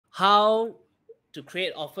how to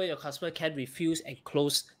create offer your customer can refuse and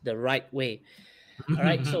close the right way. All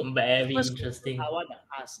right. So Very first question interesting. I want to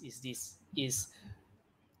ask is this: is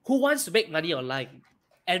who wants to make money online?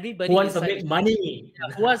 Who Everybody wants to inside the make chat. money?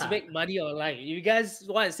 Who wants to make money online? If you guys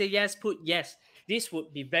want to say yes, put yes. This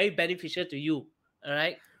would be very beneficial to you. All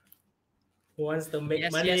right. Who wants to make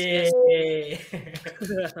Yes, yes, money?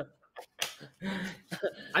 yes.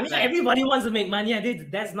 I mean, Right. everybody wants to make money.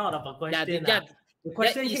 And that's not a Yeah, question. yeah, The that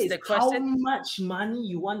question is here is the how question. much money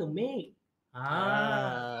you want to make.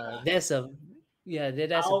 That's a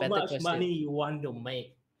that's a How better much question. money you want to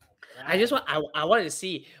make, I just right? want I want to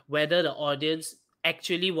see whether the audience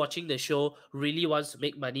actually watching the show really wants to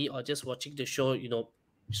make money or just watching the show,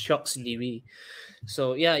 shock sendiri.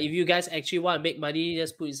 So yeah, if you guys actually want to make money,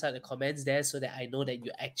 just put inside the comments there so that I know that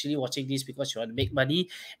you're actually watching this because you want to make money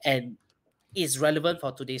and it's relevant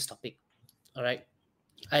for today's topic. All right.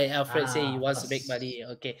 Alfred say he Of wants to make course. money.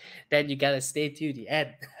 Okay, then you gotta stay till the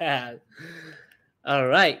end. All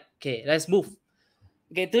right. Okay, let's move.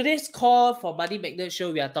 Okay, today's call for Money Magnet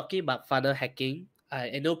show, we are talking about funnel hacking.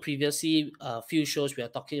 I know previously a few shows we are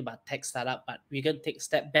talking about tech startup, but we're gonna take a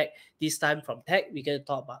step back this time from tech. We're gonna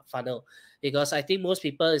talk about funnel because I think most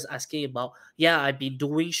people is asking about. Yeah, I've been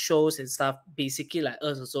doing shows and stuff. Basically, like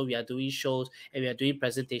us also, we are doing shows and we are doing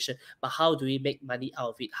presentation. But how do we make money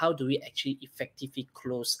out of it? How do we actually effectively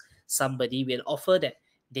close somebody with an offer that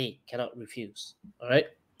they cannot refuse? All right.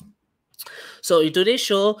 So in today's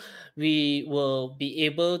show, we will be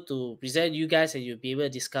able to present you guys and you'll be able to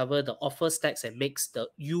discover the offer stacks and makes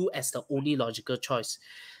you as the only logical choice.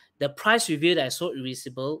 The price review that is so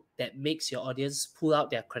irresistible that makes your audience pull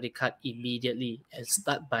out their credit card immediately and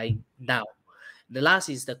start buying now. The last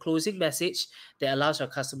is the closing message that allows your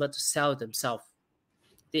customer to sell themselves.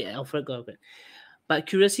 The Alfred Goldberg. But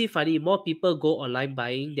curiously funny, more people go online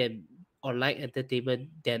buying than online entertainment,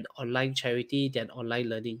 than online charity, than online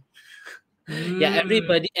learning. Yeah,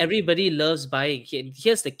 Mm. everybody loves buying.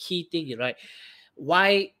 Here's the key thing, right?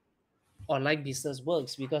 Why online business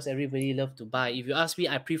works because everybody love to buy. If you ask me,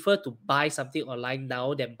 I prefer to buy something online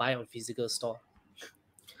now than buy on physical store.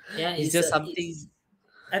 Yeah, It's just something.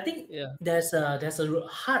 I think Yeah, there's a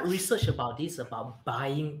hard research about this about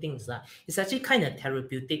buying things. It's actually kind of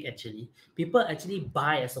therapeutic actually. People actually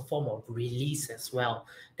buy as a form of release as well.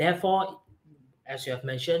 Therefore, as you have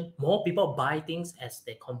mentioned, more people buy things as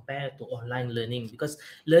they compare to online learning because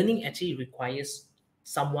learning actually requires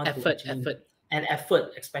someone to actually effort. an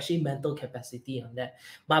effort, especially mental capacity on that.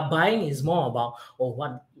 But buying is more about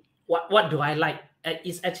what do I like?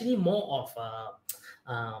 It's actually more of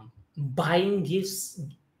buying gives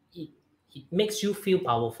it, it makes you feel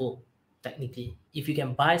powerful technically. If you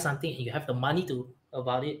can buy something and you have the money to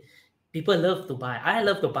about it, people love to buy. I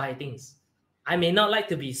love to buy things. I may not like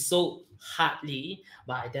to be sold hardly,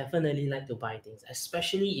 but I definitely like to buy things,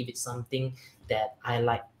 especially if it's something that I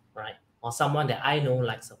like, right? Or someone that I know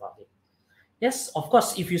likes about it. Yes, of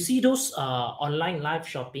course, if you see those online live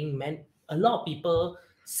shopping, man, a lot of people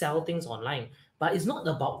sell things online, but it's not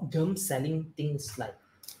about them selling things like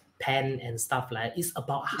pen and stuff like that. It's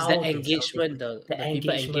about It's the how they sell things, engagement, the the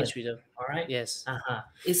people engagement. engage with them. All right. Yes.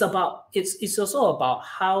 It's also about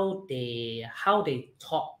how they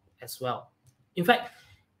talk as well. In fact,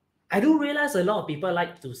 I do realize a lot of people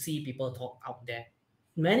like to see people talk out there.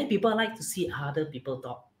 Many people like to see other people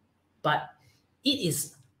talk, but it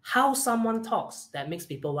is how someone talks that makes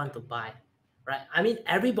people want to buy, right? I mean,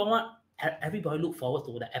 everybody look forward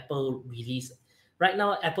to the Apple release. Right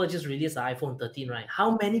now, Apple just released the iPhone 13, right?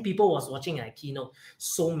 How many people was watching a keynote?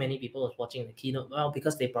 So many people was watching the keynote. Well,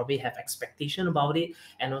 because they probably have expectation about it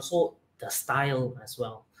and also the style as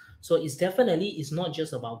well. So it's not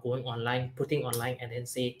just about going online, putting online, and then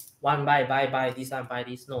say one buy this one buy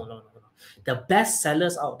this. No, no, no, no. The best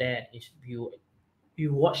sellers out there, if you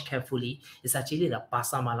watch carefully, is actually the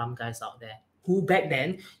pasar malam guys out there who back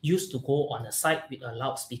then used to go on a site with a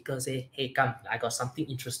loudspeaker, say, "Hey, come, I got something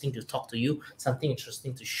interesting to talk to you, something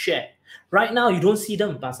interesting to share." Right now, you don't see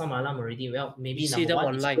them pasar malam already. Well, You maybe see number them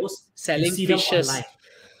one is online close. You selling see them online. fishes,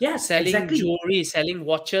 Yes, selling exactly. jewelry, selling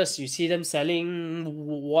watches. You see them selling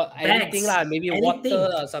what anything Bags, lah, maybe water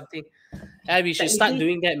anything. or something. And we should start Technically,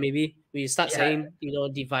 doing that. Maybe we start yeah, selling,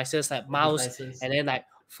 devices like the mouse devices. and then like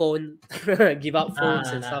phone, give out phones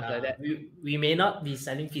and stuff like that. We may not be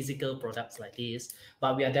selling physical products like this,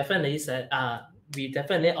 but we definitely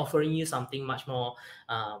offering you something much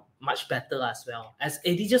better as well. As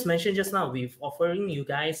AD just mentioned just now, we've offering you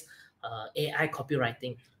guys AI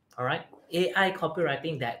copywriting. All right, AI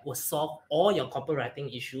copywriting that will solve all your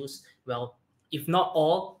copywriting issues. Well, if not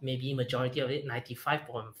all, maybe majority of it,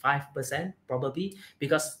 95.5% probably,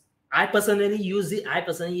 because I personally use it. I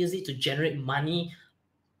personally use it to generate money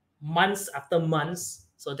months after months.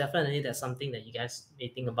 So definitely that's something that you guys may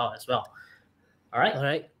think about as well. All right. All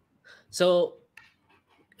right. So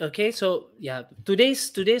okay, so yeah,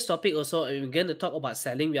 today's topic also we're going to talk about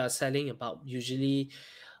selling. We are selling about usually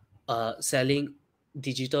selling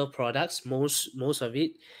digital products, most of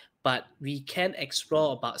it, but we can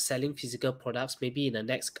explore about selling physical products maybe in the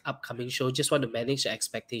next upcoming show. Just want to manage the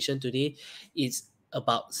expectation today. It's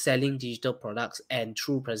about selling digital products and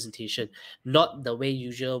through presentation, not the way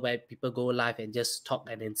usual where people go live and just talk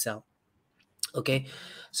and then sell. Okay,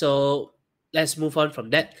 so let's move on from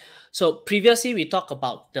that. So previously we talked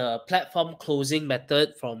about the platform closing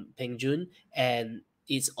method from Peng Jun, and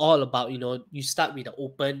it's all about, you start with the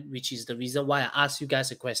open, which is the reason why I asked you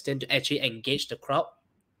guys a question to actually engage the crowd.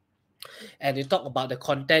 And you talk about the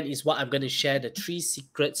content is what I'm going to share, the three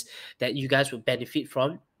secrets that you guys will benefit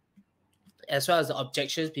from, as well as the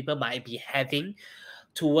objections people might be having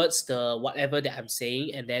towards the whatever that I'm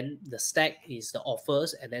saying, and then the stack is the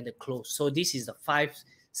offers, and then the close. So this is the five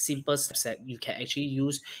simple steps that you can actually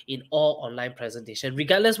use in all online presentation.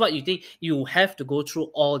 Regardless what you think, you have to go through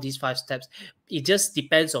all these five steps. It just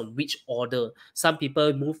depends on which order. Some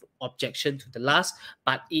people move objection to the last,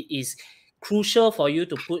 but it is crucial for you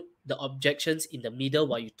to put the objections in the middle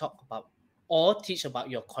while you talk about or teach about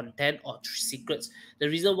your content or secrets. The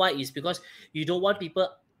reason why is because you don't want people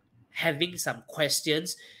having some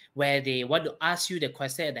questions where they want to ask you the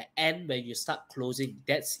question at the end when you start closing.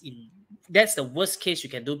 That's the worst case you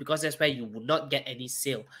can do, because that's where you will not get any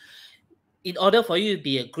sale. In order for you to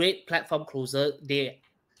be a great platform closer,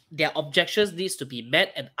 their objections needs to be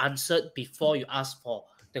met and answered before you ask for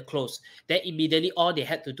the close. Then immediately all they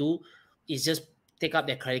had to do is just take up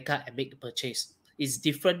their credit card and make the purchase. It's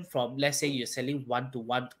different from, let's say, you're selling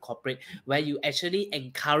one-to-one to corporate, where you actually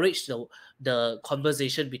encourage the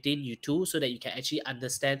conversation between you two so that you can actually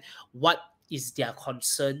understand what is their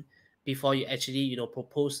concern before you actually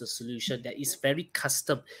propose the solution that is very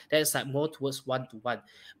custom, that is like more towards one-to-one,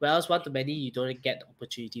 whereas one-to-many you don't get the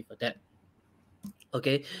opportunity for that.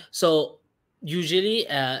 Okay, so usually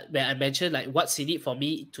when I mentioned like what's in it for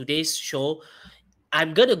me today's show,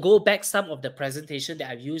 I'm gonna go back some of the presentation that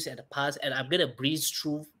I've used in the past, and I'm gonna breeze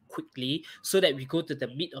through quickly so that we go to the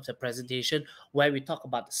meat of the presentation where we talk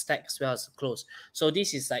about the stack as well as the close. So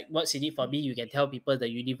this is like what's in it for me. You can tell people the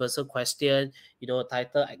universal question,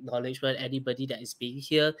 title, acknowledgement, anybody that is being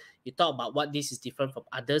here. You talk about what this is different from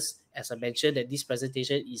others. As I mentioned, that this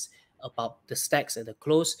presentation is about the stacks and the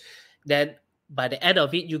close. Then by the end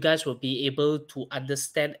of it, you guys will be able to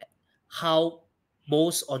understand how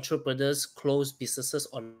most entrepreneurs close businesses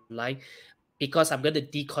online, because I'm going to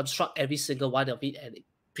deconstruct every single one of it and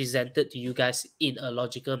present it to you guys in a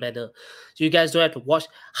logical manner. So you guys don't have to watch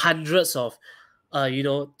hundreds of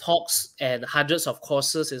talks and hundreds of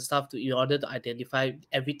courses and stuff in order to identify.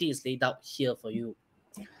 Everything is laid out here for you.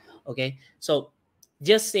 Okay, so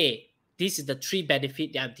just say this is the three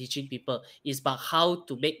benefit that I'm teaching people. Is about how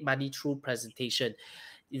to make money through presentation.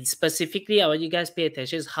 Specifically, I want you guys pay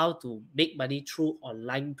attention is how to make money through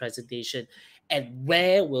online presentation, and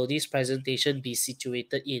where will this presentation be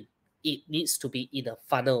situated in. It needs to be in a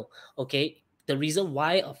funnel. Okay, the reason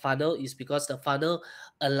why a funnel is because the funnel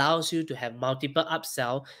allows you to have multiple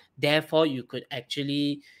upsell. Therefore you could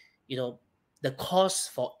actually, you know the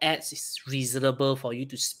cost for ads is reasonable for you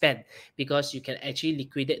to spend, because you can actually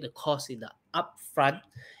liquidate the cost in the upfront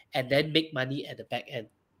and then make money at the back end.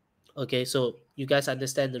 Okay, so you guys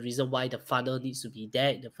understand the reason why the funnel needs to be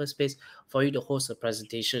there in the first place for you to host a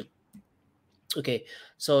presentation. Okay,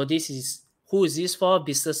 so this is who is this for?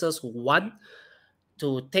 Businesses who want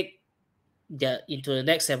to take their into the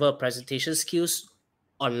next level of presentation skills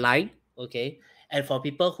online. Okay, and for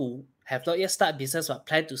people who have not yet started business but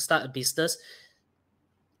plan to start a business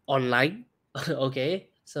online. Okay,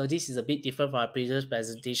 so this is a bit different from our previous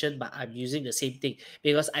presentation, but I'm using the same thing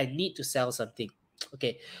because I need to sell something.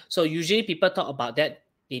 Okay, so usually people talk about that,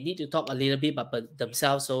 they need to talk a little bit about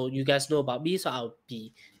themselves. So you guys know about me, so I'll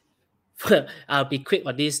be I'll be quick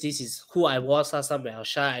on this. This is who I was last time when I was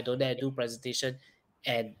shy. I don't dare do presentation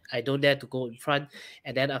and I don't dare to go in front.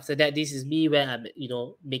 And then after that, this is me where I'm,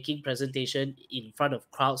 making presentation in front of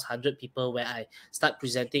crowds, 100 people, where I start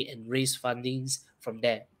presenting and raise fundings from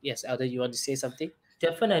there. Yes, Elder, you want to say something?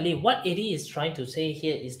 Definitely, what Eddie is trying to say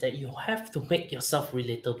here is that you have to make yourself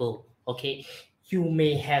relatable. Okay, you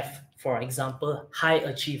may have, for example,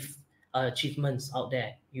 achievements out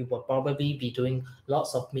there. You will probably be doing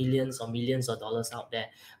lots of millions of dollars out there.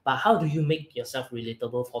 But how do you make yourself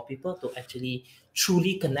relatable for people to actually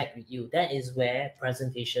truly connect with you? That is where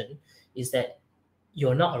presentation is that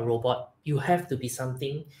you're not a robot. You have to be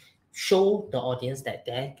something show the audience that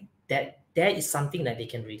there is something that they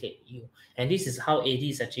can relate to you. And this is how AD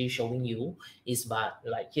is actually showing you is, but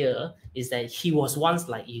like here is that he was once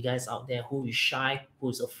like you guys out there who is shy, who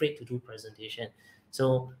is afraid to do presentation.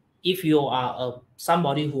 So if you are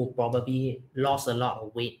somebody who probably lost a lot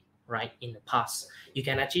of weight, right, in the past, you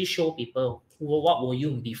can actually show people what were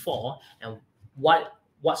you before and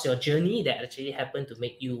what's your journey that actually happened to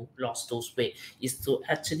make you lost those weight, is to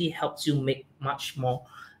actually helps you make much more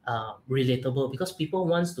relatable, because people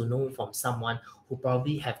wants to know from someone who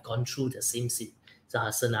probably have gone through the same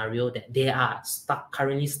scenario that they are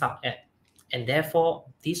currently stuck at. And therefore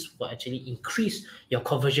this will actually increase your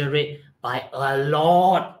conversion rate by a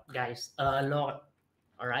lot, guys, a lot.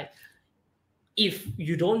 All right, if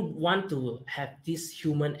you don't want to have this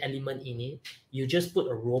human element in it, you just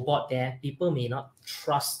put a robot there. People may not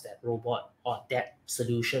trust that robot or that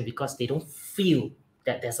solution because they don't feel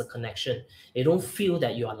that there's a connection. They don't feel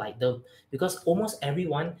that you are like them, because almost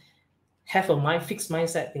everyone have a fixed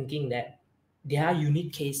mindset thinking that their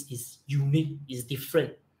unique case is unique, is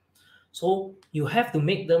different. So you have to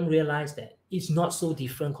make them realize that it's not so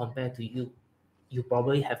different compared to you. You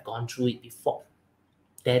probably have gone through it before.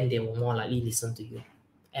 Then they will more likely listen to you.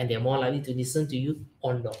 And they're more likely to listen to you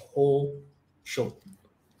on the whole show.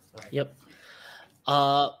 Right. Yep.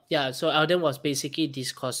 Yeah, so Alden was basically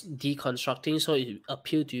deconstructing, so it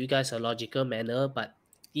appealed to you guys a logical manner, but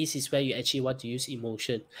this is where you actually want to use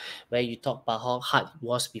emotion, where you talk about how hard it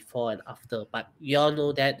was before and after. But we all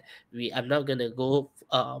know that I'm not gonna go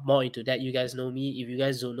more into that. You guys know me. If you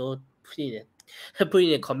guys don't know, put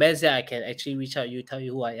in the comments that I can actually reach out you, tell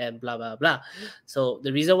you who I am, blah blah blah. So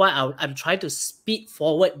the reason why I'm trying to speed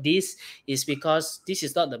forward this is because this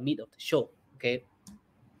is not the meat of the show.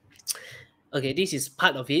 Okay, this is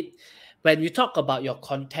part of it. When you talk about your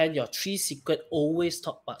content, your three secret, always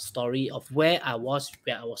talk about story of where I was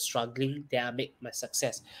struggling, that I make my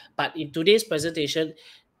success. But in today's presentation,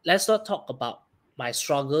 let's not talk about my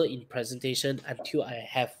struggle in presentation until I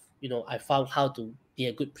have, I found how to be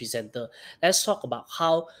a good presenter. Let's talk about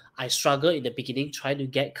how I struggle in the beginning trying to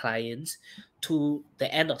get clients to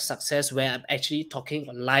the end of success where I'm actually talking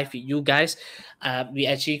on live with you guys. We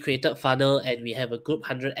actually created funnel and we have a group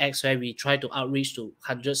 100x where we try to outreach to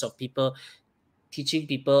hundreds of people, teaching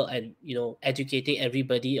people and educating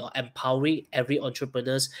everybody or empowering every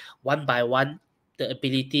entrepreneurs one by one the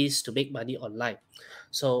abilities to make money online.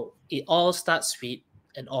 So it all starts with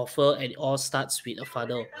an offer and it all starts with a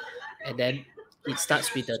funnel, and then it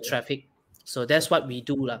starts with the traffic. So that's what we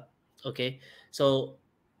do lah. Okay, so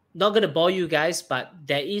not gonna bore you guys, but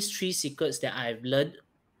there is three secrets that I've learned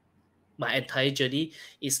my entire journey.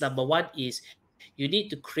 Is number one is you need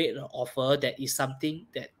to create an offer that is something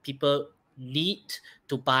that people need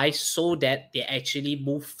to buy so that they actually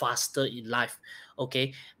move faster in life.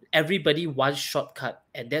 Okay, everybody wants shortcut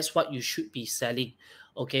and that's what you should be selling.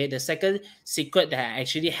 Okay, the second secret that I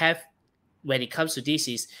actually have when it comes to this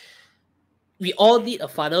is we all need a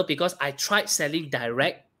funnel, because I tried selling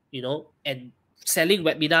direct, and selling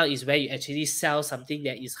webinar is where you actually sell something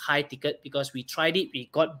that is high ticket, because we tried it, we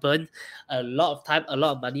got burned a lot of time, a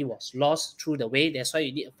lot of money was lost through the way. That's why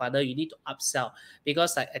you need a funnel, you need to upsell,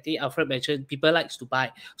 because like I think Alfred mentioned, people likes to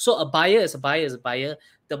buy. So a buyer is a buyer is a buyer.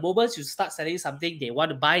 The moment you start selling something, they want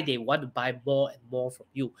to buy more and more from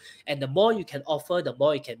you. And the more you can offer, the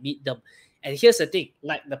more you can meet them. And here's the thing,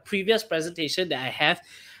 like the previous presentation that I have,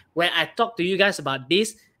 when I talk to you guys about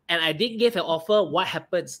this and I didn't give an offer, what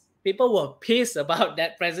happens? People were pissed about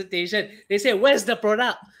that presentation. They say, where's the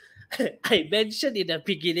product? I mentioned in the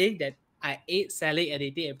beginning that I ain't selling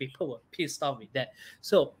anything and people were pissed off with that.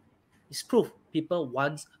 So it's proof people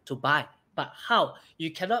want to buy. But how?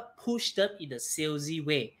 You cannot push them in a salesy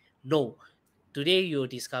way. No. Today you'll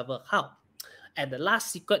discover how. And the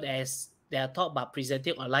last secret that I talk about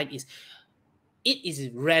presenting online is it is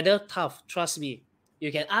rather tough, trust me.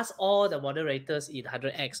 You can ask all the moderators in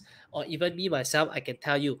 100x, or even me myself, I can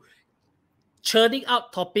tell you, churning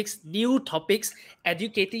out topics, new topics,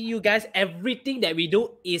 educating you guys, everything that we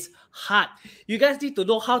do is hard. You guys need to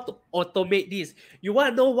know how to automate this. You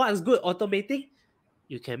want to know what is good automating?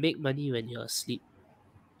 You can make money when you're asleep.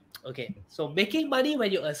 Okay, so making money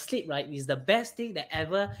when you're asleep, right, is the best thing that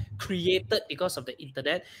ever created because of the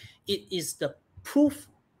internet. It is the proof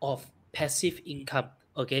of passive income.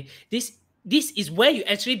 Okay, this is where you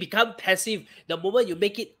actually become passive the moment you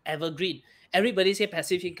make it evergreen. Everybody say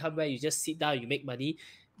passive income where you just sit down, you make money.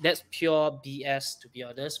 That's pure BS, to be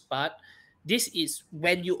honest. But this is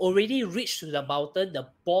when you already reach to the mountain, the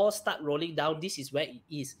ball start rolling down. This is where it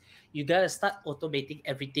is. You gotta start automating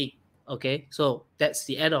everything. Okay, so that's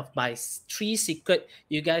the end of my three secret.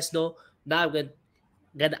 You guys know now.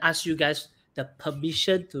 gonna ask you guys the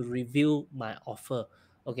permission to review my offer.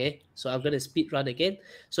 Okay, so I'm gonna speed run again.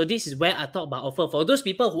 So this is where I talk about offer. For those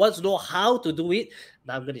people who want to know how to do it,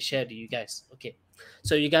 now I'm gonna share to you guys. Okay,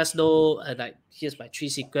 so you guys know, like here's my 3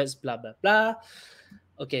 secrets, blah blah blah.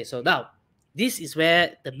 Okay, so now this is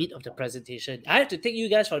where the meat of the presentation. I have to take you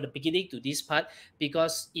guys from the beginning to this part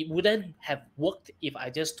because it wouldn't have worked if I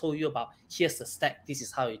just told you about here's the stack, this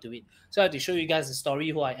is how you do it. So I have to show you guys the story,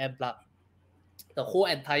 who I am, blah, the whole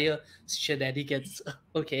entire shenanigans.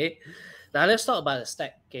 Okay, now let's talk about the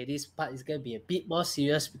stack. Okay, this part is gonna be a bit more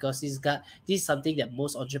serious because this is something that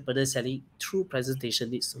most entrepreneurs selling through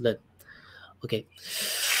presentation needs to learn. Okay,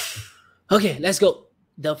 okay, let's go.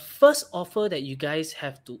 The first offer that you guys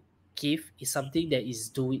have to give is something that is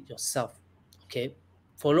do it yourself. Okay,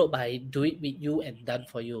 followed by do it with you and done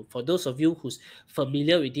for you. For those of you who's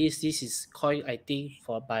familiar with this is coined, I think,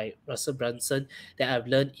 for by Russell Brunson, that I've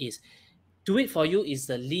learned is do it for you is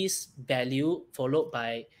the least value, followed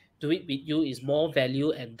by do it with you is more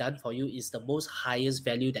value, and done for you is the most highest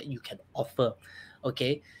value that you can offer.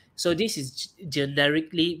 Okay, so this is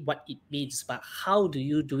generically what it means, but how do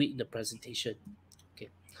you do it in the presentation? Okay,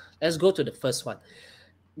 let's go to the first one.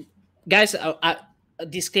 Guys, a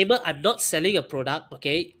disclaimer, I'm not selling a product.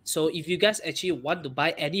 Okay, so if you guys actually want to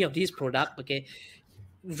buy any of these product, okay,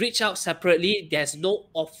 reach out separately. There's no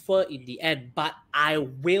offer in the end, but I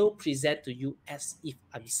will present to you as if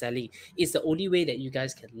I'm selling. It's the only way that you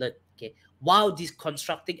guys can learn, okay, while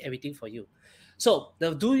deconstructing everything for you. So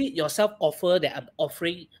the do it yourself offer that I'm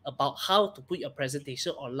offering about how to put your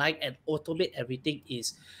presentation online and automate everything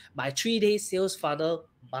is my 3-day sales funnel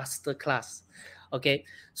masterclass. Okay,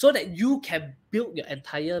 so that you can build your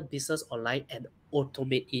entire business online and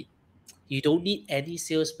automate it. You don't need any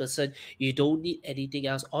salesperson. You don't need anything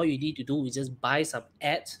else. All you need to do is just buy some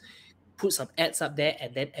ads, put some ads up there,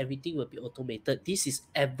 and then everything will be automated. This is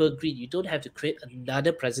evergreen. You don't have to create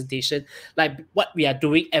another presentation like what we are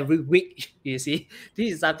doing every week. You see,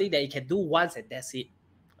 this is something that you can do once and that's it.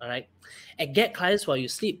 All right, and get clients while you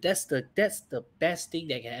sleep. That's the best thing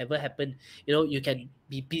that can ever happen. You know, you can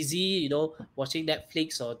be busy, watching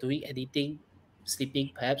Netflix or doing anything, sleeping,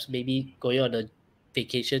 perhaps maybe going on a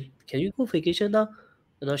vacation. Can you go vacation now?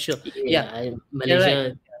 I'm not sure. Yeah, Yeah, yeah, right.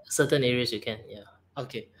 Malaysia, certain areas you can. Yeah.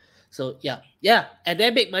 Okay. So yeah, and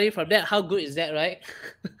then make money from that. How good is that, right?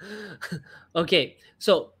 Okay.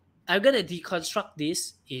 So I'm gonna deconstruct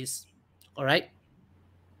this. Is all right.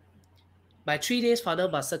 My 3 days funnel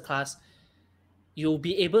masterclass, you'll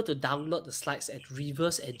be able to download the slides and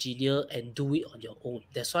reverse engineer and do it on your own.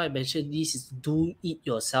 That's why I mentioned this is do it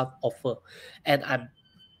yourself offer, and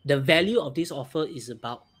the value of this offer is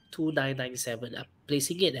about 2997. I'm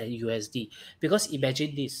placing it at USD because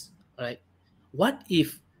imagine this, all right? What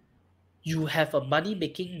if you have a money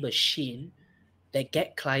making machine that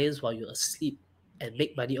get clients while you're asleep and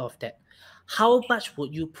make money off that? How much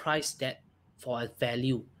would you price that for a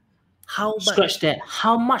value? How Scratch much? that.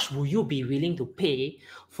 How much will you be willing to pay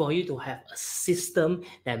for you to have a system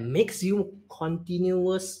that makes you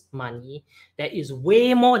continuous money that is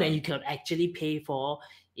way more than you can actually pay for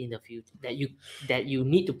in the future, that you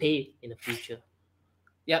need to pay in the future?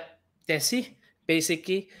 Yep, that's it.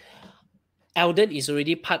 Basically, Eldon is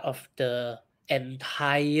already part of the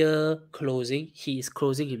entire closing. He is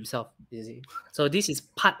closing himself. You see. So this is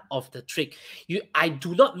part of the trick. I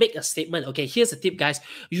do not make a statement. Okay, here's a tip, guys.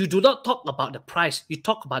 You do not talk about the price. You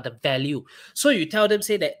talk about the value. So you tell them,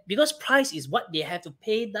 say that because price is what they have to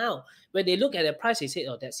pay now. When they look at the price, they say,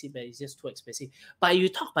 "Oh, that's it, man. It's just too expensive." But you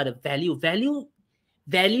talk about the value.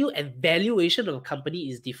 Value and valuation of a company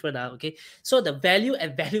is different. Okay, so the value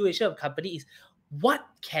and valuation of company is what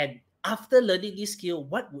can, after learning this skill,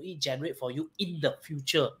 what will it generate for you in the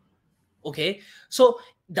future? Okay, so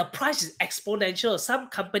the price is exponential. Some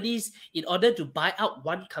companies, in order to buy out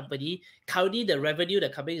one company, currently the revenue the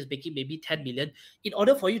company is making maybe 10 million. In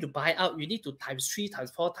order for you to buy out, you need to times 3,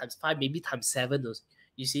 times 4, times 5, maybe times 7.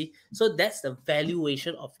 You see, so that's the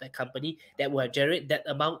valuation of that company that will generate that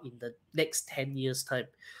amount in the next 10 years time.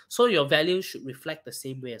 So your value should reflect the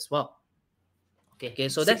same way as well. Okay. Okay,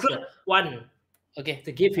 so that's Secret your one okay.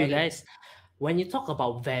 to give you Okay, guys. When you talk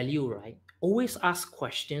about value, right? Always ask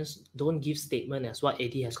questions. Don't give statement, as what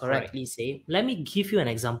Eddie has correct. correctly said. Let me give you an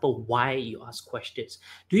example why you ask questions.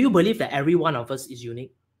 Do you believe that every one of us is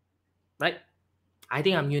unique? Right? I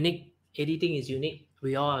think I'm unique. Anything is unique.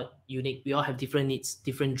 We all are unique. We all have different needs,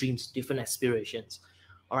 different dreams, different aspirations.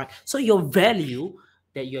 All right. So your value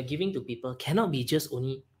that you are giving to people cannot be just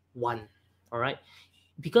only one. All right.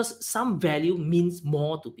 Because some value means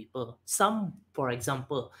more to people. Some, for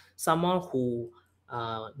example, someone who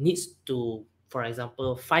needs to for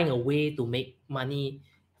example, find a way to make money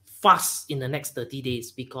fast in the next 30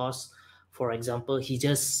 days because, for example, he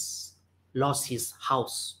just lost his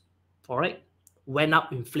house, all right, went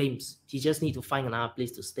up in flames. He just need to find another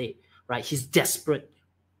place to stay, right? He's desperate.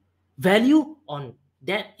 Value on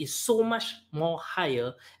that is so much more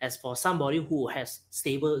higher as for somebody who has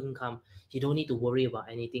stable income. He don't need to worry about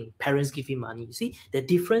anything. Parents give him money. You see the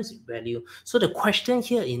difference in value. So the question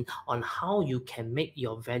here in on how you can make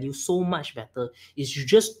your value so much better is you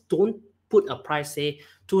just don't put a price, say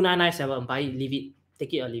 2997, buy it, leave it,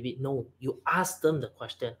 take it or leave it. No, you ask them the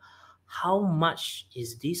question, how much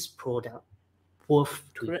is this product worth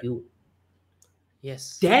to Correct. you?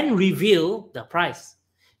 Yes. Then reveal the price.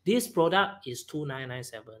 This product is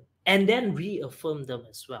 2997, and then reaffirm them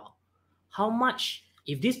as well. How much,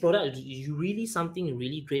 if this product is really something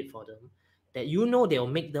really great for them, that you know they'll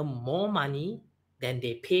make them more money than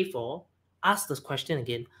they pay for, ask this question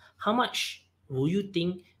again. How much will you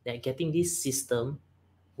think that getting this system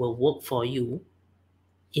will work for you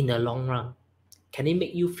in the long run? Can it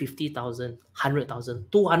make you 50,000,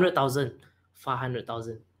 100,000, 200,000,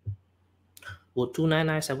 500,000? Would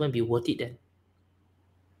 2997 be worth it then?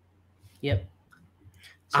 Yep.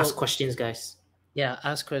 Ask So questions, guys. yeah,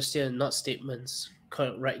 ask question, not statements.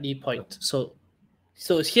 Rightly point. So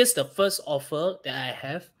here's the first offer that I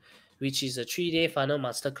have, which is a 3-day funnel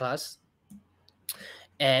masterclass.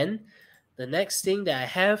 And the next thing that I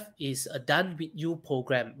have is a done with you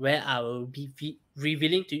program where I will be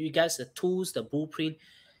revealing to you guys the tools, the blueprint,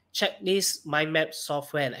 checklist, mind map,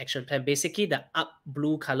 software, and action plan. Basically, the up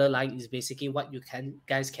blue color line is basically what you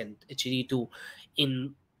guys can actually do.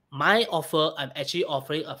 In my offer, I'm actually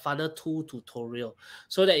offering a funnel tool tutorial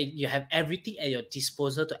so that you have everything at your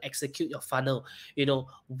disposal to execute your funnel. You know,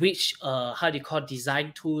 which how do you call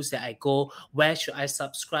design tools that I go, where should I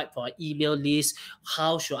subscribe for an email list,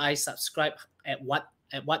 how should I subscribe, at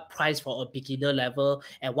what price for a beginner level,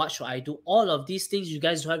 and what should I do. All of these things you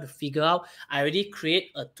guys have to figure out. I already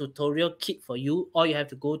create a tutorial kit for you. All you have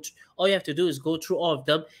to do is go through all of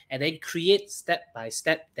them and then create step by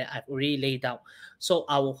step that I've already laid out. So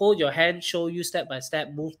I will hold your hand, show you step by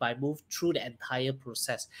step, move by move through the entire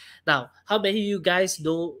process. Now, how many of you guys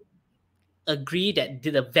agree that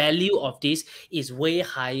the value of this is way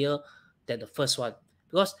higher than the first one?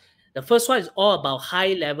 Because the first one is all about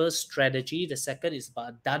high level strategy. The second is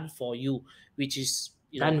about done for you, which is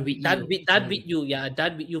Done with you. done with you. Yeah,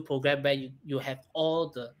 done with you program where you have all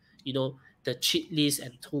the the cheat lists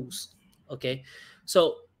and tools. Okay,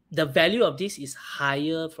 so the value of this is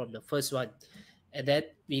higher from the first one. And then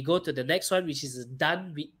we go to the next one, which is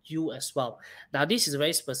done with you as well. Now, this is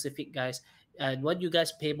very specific, guys. And when you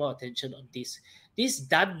guys pay more attention on this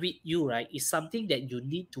done with you, right, is something that you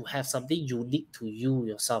need to have something unique to you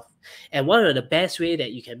yourself. And one of the best way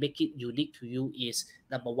that you can make it unique to you is,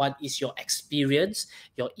 number one, is your experience,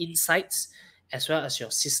 your insights, as well as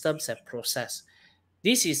your systems and process.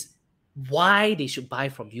 This is why they should buy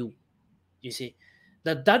from you. You see,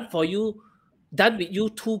 the done with you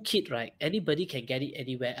toolkit, right? Anybody can get it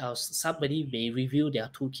anywhere else. Somebody may review their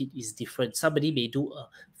toolkit is different. Somebody may do a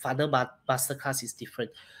funnel masterclass is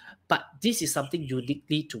different. But this is something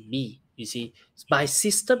uniquely to me. You see, my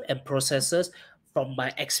system and processes from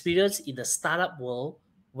my experience in the startup world,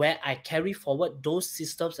 where I carry forward those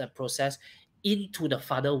systems and process into the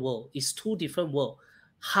funnel world. It's two different worlds.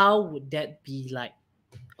 How would that be like?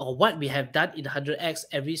 Or what we have done in 100x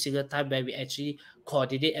every single time where we actually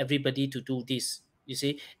coordinate everybody to do this. You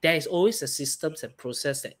see, there is always a systems and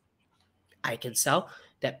process that I can sell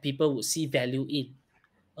that people would see value in.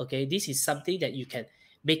 Okay, this is something that you can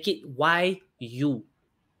make it why you.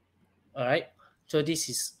 All right. So this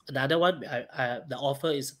is another one. The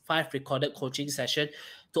offer is 5 recorded coaching session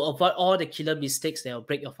to avoid all the killer mistakes that will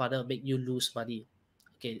break your funnel and make you lose money.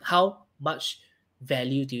 Okay, how much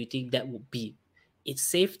value do you think that would be? It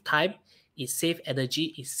saves time, it saves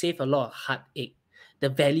energy, it saves a lot of heartache. The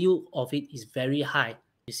value of it is very high.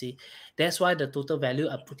 You see, that's why the total value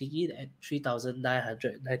I'm putting it at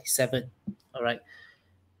 3,997. All right.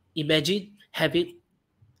 Imagine having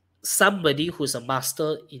somebody who's a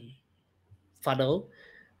master in funnel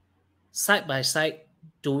side by side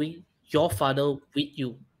doing your funnel with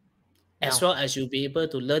you, as Now, well as you'll be able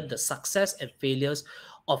to learn the success and failures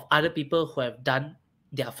of other people who have done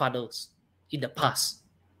their funnels in the now, past.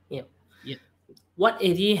 yeah. Yeah. What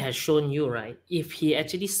Eddie has shown you, right? If he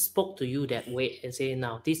actually spoke to you that way and say,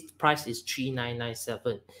 now this price is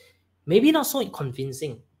 3,997, maybe not so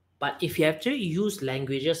convincing. But if you actually use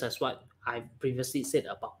languages as what I previously said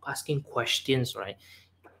about asking questions, right?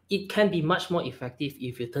 It can be much more effective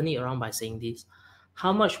if you turn it around by saying this.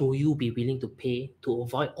 How much will you be willing to pay to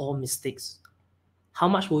avoid all mistakes? How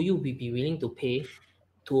much will you be willing to pay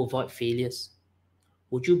to avoid failures?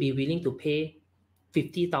 Would you be willing to pay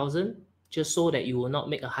 50,000 just so that you will not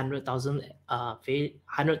make 100,000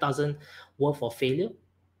 worth of failure?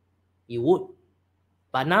 You would.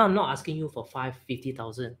 But now I'm not asking you for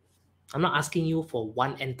 50,000. I'm not asking you for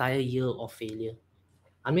one entire year of failure.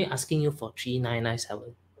 I'm not asking you for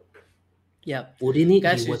 3997. Yep. Wouldn't it be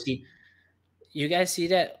Guys, worth it? you guys see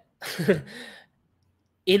that?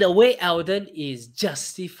 In a way, Alden is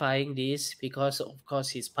justifying this because, of course,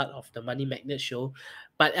 he's part of the Money Magnet show.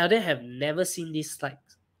 But Alden have never seen this slide.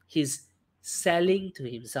 He's selling to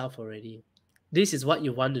himself already. This is what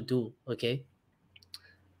you want to do, okay?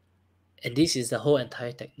 And this is the whole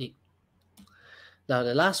entire technique. Now,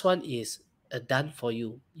 the last one is a done for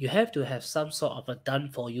you. You have to have some sort of a done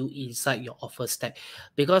for you inside your offer stack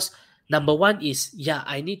because number one is, yeah,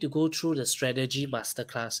 I need to go through the strategy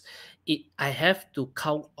masterclass. I have to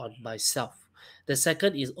count on myself. The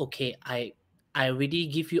second is, okay, I already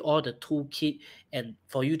give you all the toolkit and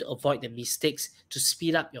for you to avoid the mistakes to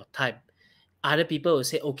speed up your time. Other people will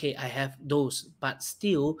say, okay, I have those, but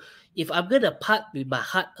still, if I'm gonna part with my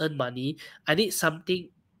hard-earned money, I need something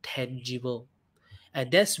tangible.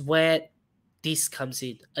 And that's where this comes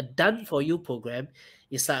in. A done for you program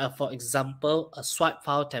is like, for example, a swipe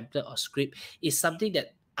file template or script is something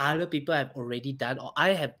that other people have already done or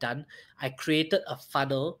I have done. I created a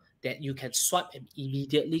funnel that you can swipe and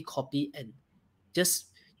immediately copy and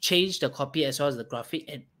just change the copy as well as the graphic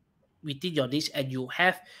and within your niche, and you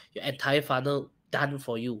have your entire funnel done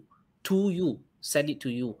for you, to you, send it to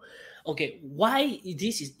you. Okay, why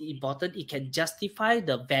this is important? It can justify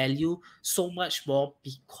the value so much more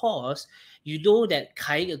because you know that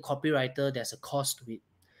hiring a copywriter, there's a cost to it.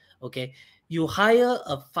 Okay, you hire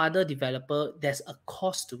a funnel developer, there's a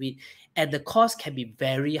cost to it, and the cost can be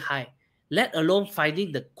very high, let alone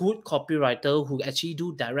finding the good copywriter who actually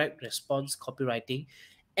do direct response copywriting,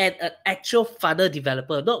 and an actual funnel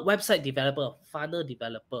developer, not website developer, funnel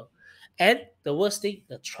developer. And the worst thing,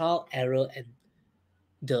 the trial error and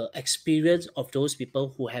the experience of those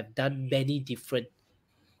people who have done many different,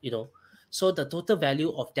 you know. So the total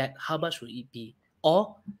value of that, how much will it be?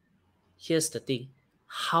 Or here's the thing,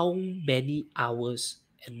 how many hours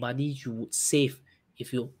and money you would save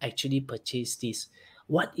if you actually purchase this?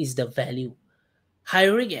 What is the value?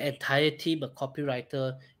 Hiring an entire team, a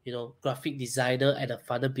copywriter, graphic designer, and a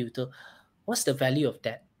funnel builder, what's the value of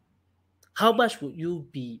that? How much would you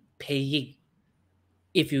be paying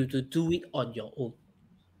if you to do it on your own?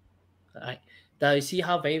 Right? Now you see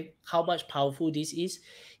how much powerful this is.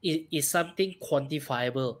 It is something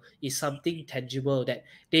quantifiable. It's something tangible that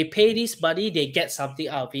they pay this money, they get something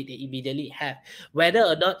out of it. They immediately have. Whether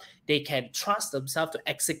or not they can trust themselves to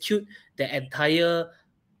execute the entire,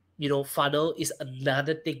 funnel is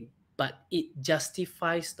another thing. But it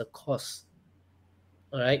justifies the cost.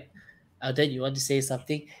 All right. Then you want to say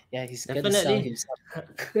something? Yeah, he's gonna sell Definitely.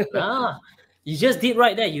 himself. You just did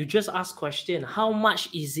right there. You just asked question. How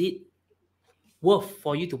much is it worth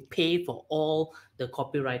for you to pay for all the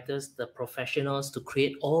copywriters, the professionals to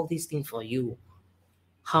create all these things for you?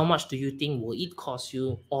 How much do you think will it cost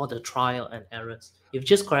you all the trial and errors? You've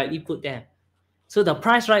just correctly put there. So the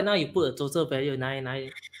price right now, you put a total value of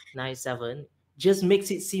 9997, just makes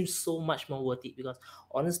it seem so much more worth it because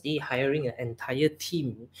honestly, hiring an entire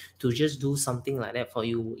team to just do something like that for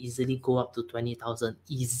you will easily go up to 20,000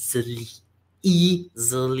 easily.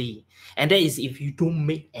 Easily. And that is if you don't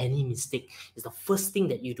make any mistake. It's the first thing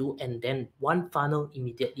that you do, and then one funnel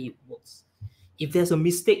immediately works. If there's a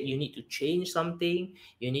mistake, you need to change something,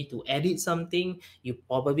 you need to edit something,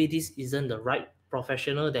 this isn't the right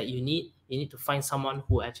professional that you need. You need to find someone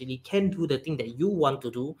who actually can do the thing that you want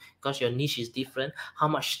to do because your niche is different, how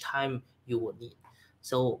much time you would need.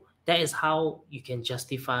 So that is how you can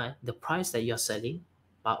justify the price that you're selling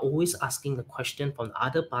by always asking the question from the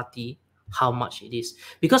other party how much it is.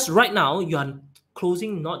 Because right now you are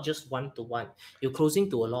closing not just one to one, you're closing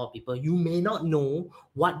to a lot of people. You may not know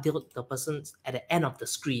what the persons at the end of the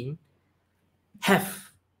screen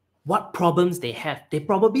have, what problems they have. They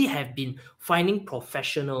probably have been finding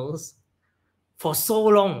professionals for so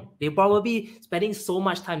long. They probably spending so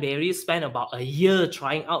much time. They already spent about a year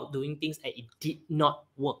trying out doing things and it did not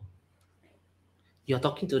work. You're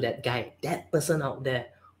talking to that guy, that person out there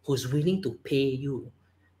who's willing to pay you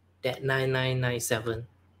that 9997.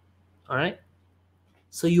 All right.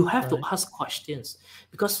 So you have to ask questions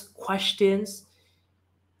because questions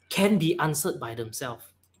can be answered by themselves.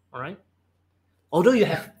 All right. Although you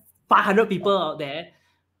have 500 people out there,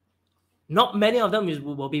 not many of them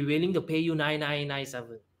will be willing to pay you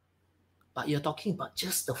 9997. But you're talking about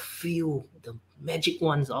just the few, the magic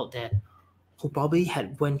ones out there who probably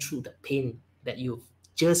had went through the pain that you've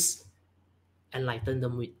just enlightened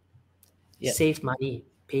them with. Yeah. Save money,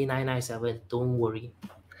 pay 997, don't worry.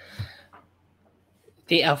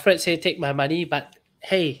 The Alfred say take my money, but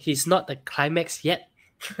hey, he's not the climax yet.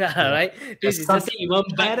 Yeah. Alright. This There's is just something even part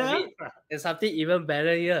of better. it. There's something even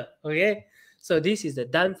better here. Okay. So this is the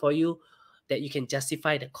done for you that you can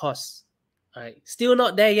justify the cost. Alright. Still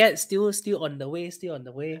not there yet. Still on the way. Still on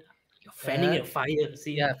the way. You're fanning Yeah. your fire,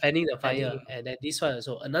 see? Yeah, fanning the fire. Fanning. And then this one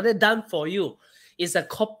also. Another done for you is a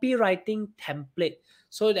copywriting template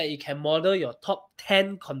so that you can model your top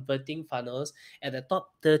 10 converting funnels and the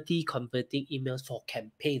top 30 converting emails for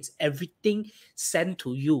campaigns. Everything sent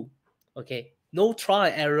to you. Okay. No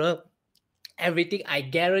trial and error. Everything I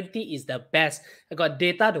guarantee is the best. I got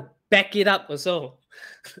data to back it up also.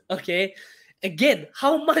 Okay. Again,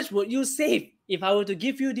 how much would you save if I were to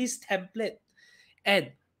give you this template?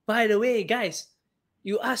 And by the way, guys,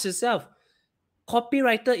 you ask yourself,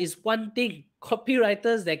 copywriter is one thing.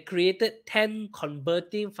 Copywriters that created 10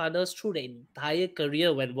 converting funnels through the entire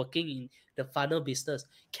career when working in the funnel business,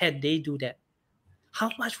 can they do that?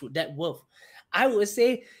 How much would that worth? I would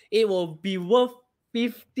say it will be worth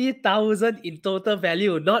 50,000 in total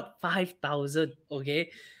value, not 5,000. Okay.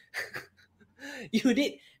 You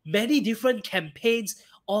need many different campaigns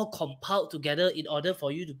all compiled together in order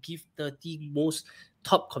for you to give 30 most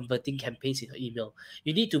top converting campaigns in your email.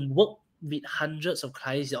 You need to work with hundreds of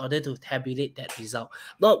clients in order to tabulate that result.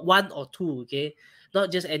 Not one or two, okay?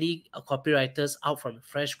 Not just any copywriters out from a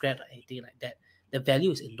fresh grad or anything like that. The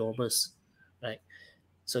value is enormous, right?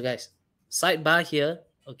 So guys, sidebar here,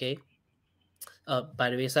 okay? By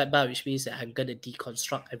the way, sidebar, which means that I'm gonna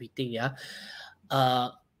deconstruct everything, yeah?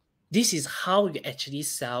 Uh, this is how you actually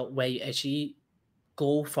sell, where you actually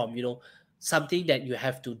go from something that you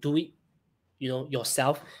have to do it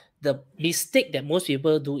yourself. The mistake that most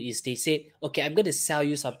people do is they say, okay, I'm going to sell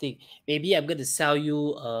you something. Maybe I'm going to sell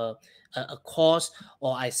you a course,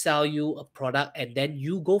 or I sell you a product, and then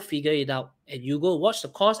you go figure it out and you go watch the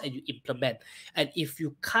course and you implement. And if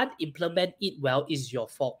you can't implement it well, it's your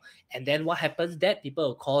fault. And then what happens, that people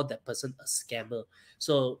will call that person a scammer.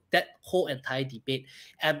 So that whole entire debate,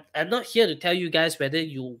 and I'm not here to tell you guys whether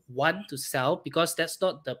you want to sell, because that's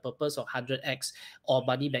not the purpose of 100x or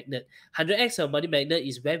Money Magnet. 100x or Money Magnet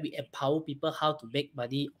is where we empower people how to make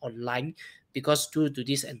money online, because due to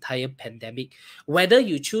this entire pandemic, whether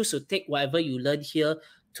you choose to take whatever you learn here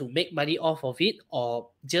to make money off of it, or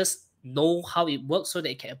just know how it works so that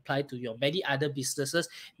it can apply to your many other businesses,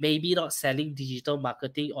 maybe not selling digital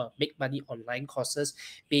marketing or make money online courses,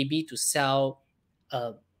 maybe to sell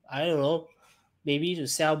I don't know, maybe to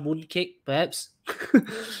sell mooncake perhaps.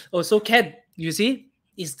 Also can, you see,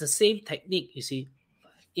 it's the same technique. You see,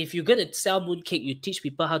 if you're gonna sell mooncake, you teach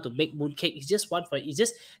people how to make mooncake. It's just one for it. It's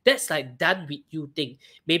just, that's like done with you thing.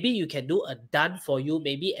 Maybe you can do a done for you,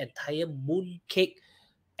 maybe entire mooncake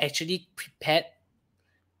actually prepared,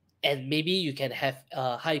 and maybe you can have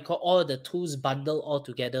how you call, all the tools bundled all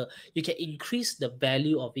together. You can increase the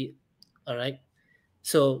value of it. All right.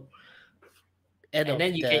 So end And of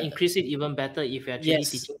then you can the increase it even better if you're actually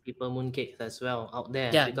yes, teaching people mooncakes as well out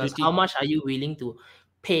there. yeah, Because how beauty. much are you willing to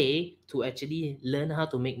pay to actually learn how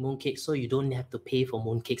to make mooncakes so you don't have to pay for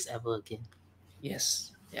mooncakes ever again?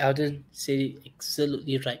 Yes, Alden said it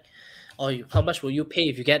absolutely right. Or how much will you pay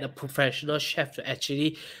if you get a professional chef to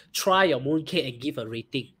actually try your mooncake and give a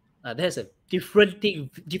rating? That's a different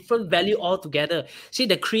thing, different value altogether. See,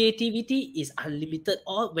 the creativity is unlimited.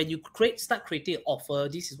 Or when you start creating an offer,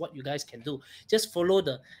 this is what you guys can do. Just follow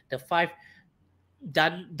the five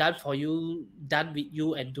done for you, done with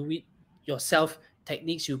you, and do it yourself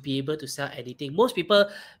techniques. You'll be able to sell anything. Most people,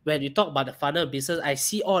 when you talk about the funnel business, I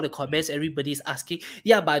see all the comments, everybody's asking,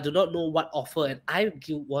 yeah, but I do not know what offer, and I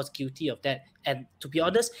was guilty of that. And to be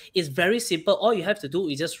honest, it's very simple. All you have to do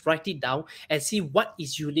is just write it down and see what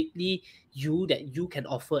is uniquely you that you can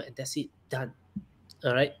offer, and that's it, done.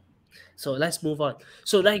 All right, so let's move on.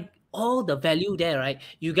 So like all the value there, right,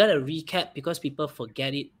 you gotta recap because people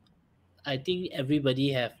forget it. I think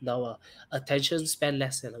everybody have now a attention span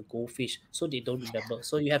less than a goldfish, so they don't remember.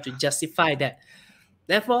 So you have to justify that.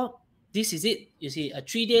 Therefore, this is it. You see, a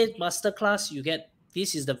 3-day masterclass, you get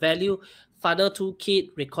this is the value, funnel toolkit,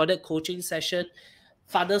 recorded coaching session,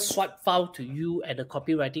 funnel swipe file to you, and the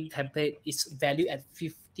copywriting template is valued at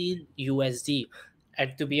 15 USD.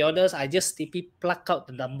 And to be honest, I just simply pluck out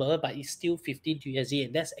the number, but it's still 15 USD,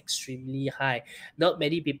 and that's extremely high. Not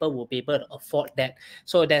many people will be able to afford that.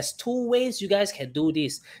 So there's two ways you guys can do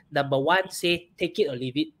this. Number one, say take it or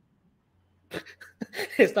leave it.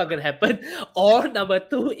 It's not gonna happen. Or number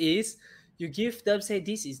two is you give them, say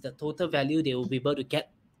this is the total value they will be able to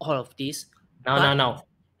get all of this. Now, But now.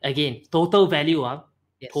 Again, total value,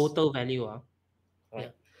 yes, total value, yeah.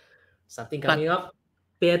 right? Something coming But up.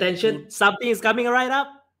 Pay to attention. Something is coming right up.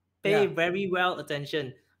 Pay yeah, very well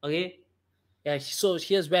attention. Okay. yeah. So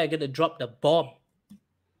here's where I'm gonna drop the bomb.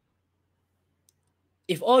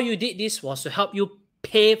 If all you did this was to help you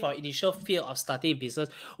pay for initial fear of starting a business,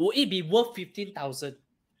 would it be worth 15,000?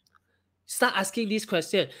 Start asking this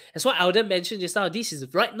question. That's what Alden mentioned just now. This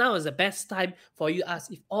is right now is the best time for you to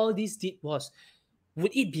ask if all this did was,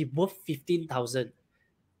 would it be worth 15,000?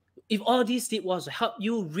 If all this did was to help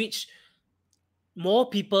you reach more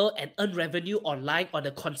people and earn revenue online on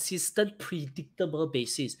a consistent, predictable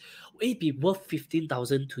basis, would it be worth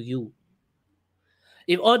 15,000 to you?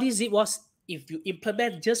 If all this did was, if you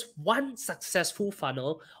implement just one successful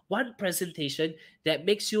funnel, one presentation that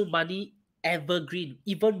makes you money evergreen,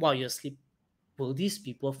 even while you're asleep, will this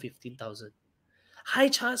be worth 15,000? High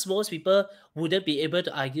chance most people wouldn't be able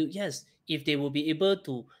to argue, yes, if they will be able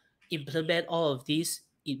to implement all of these,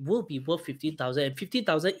 it will be worth 15,000. And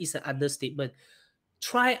 15,000 is an understatement.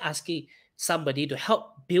 Try asking somebody to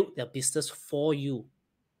help build their business for you.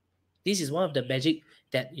 This is one of the magic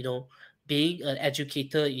that, being an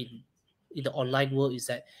educator in the online world is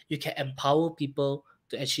that you can empower people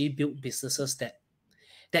to actually build businesses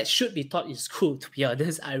that should be taught in school. To be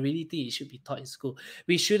honest, I really think it should be taught in school.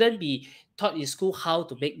 We shouldn't be taught in school how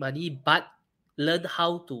to make money, but learn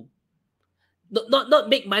how to not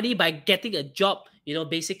make money by getting a job,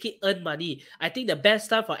 basically earn money. I think the best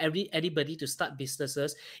time for anybody to start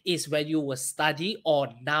businesses is when you were studying or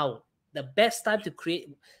now. The best time to create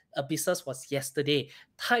a business was yesterday.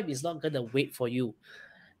 Time is not gonna wait for you.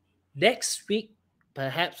 Next week,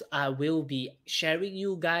 perhaps I will be sharing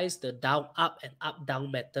you guys the down up and up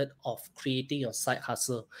down method of creating your side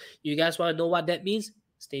hustle. You guys want to know what that means?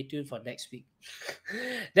 Stay tuned for next week.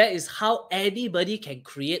 That is how anybody can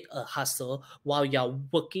create a hustle while you're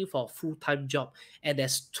working for a full-time job. And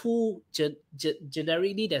there's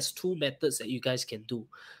generically, there's two methods that you guys can do.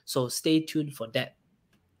 So stay tuned for that.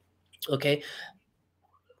 Okay.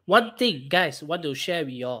 One thing, guys, want to share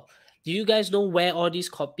with y'all. Do you guys know where all these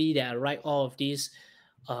copy that I write all of these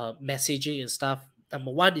messaging and stuff?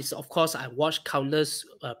 Number one is, of course, I watched countless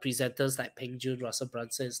presenters like Peng Joon, Russell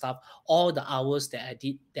Brunson and stuff, all the hours that I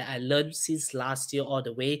did, that I learned since last year all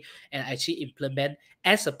the way, and actually implement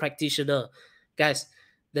as a practitioner. Guys,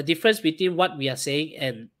 the difference between what we are saying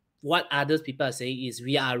and what other people are saying is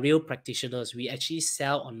we are real practitioners. We actually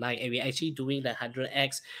sell online and we're actually doing the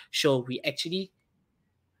 100x show. We actually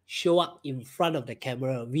show up in front of the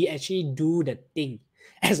camera. We actually do the thing,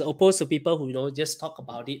 as opposed to people who just talk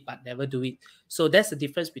about it but never do it. So that's the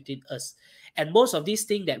difference between us. And most of these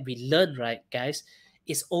things that we learn, right, guys,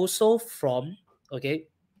 is also from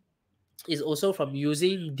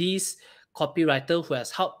using this copywriter who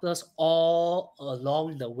has helped us all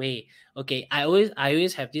along the way. Okay, I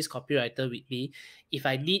always have this copywriter with me. If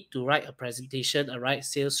I need to write a presentation, a write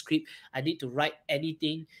sales script, I need to write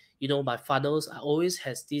anything, my funnels, I always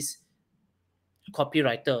has this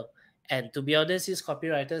copywriter. And to be honest, this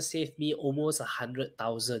copywriter saved me almost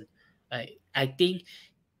 100,000. I think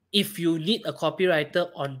if you need a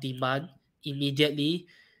copywriter on demand immediately,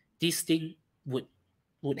 this thing would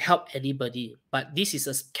help anybody. But this is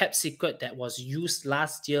a kept secret that was used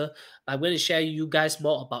last year. I'm going to share you guys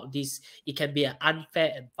more about this. It can be an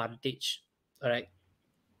unfair advantage. All right.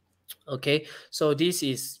 Okay. So this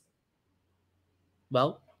is,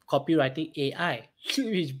 well, copywriting AI,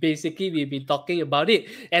 which basically we've been talking about it.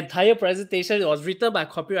 Entire presentation was written by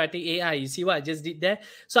copywriting AI. You see what I just did there?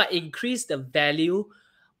 So I increased the value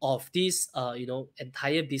of this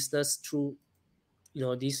entire business through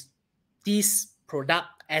this product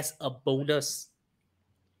as a bonus.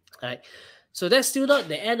 Right. So that's still not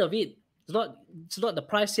the end of it. It's not the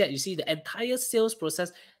price yet. You see, the entire sales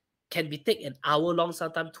process can be take an hour long,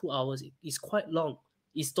 sometimes 2 hours. It's quite long.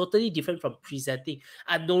 It's totally different from presenting.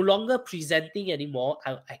 I'm no longer presenting anymore.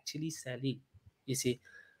 I'm actually selling. You see,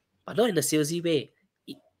 but not in the salesy way.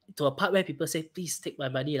 It, to a part where people say, "Please take my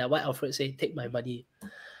money," like what Alfred say, "Take my money."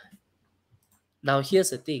 Now here's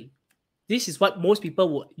the thing. This is what most people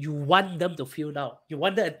would you want them to feel now. You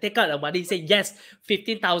want them to take out the money and say, yes,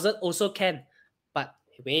 15,000 also can. But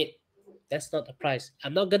wait, that's not the price.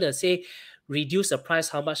 I'm not gonna say reduce the price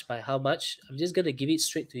how much by how much. I'm just gonna give it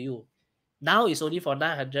straight to you. Now it's only for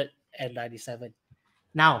 997.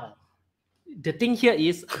 Now, the thing here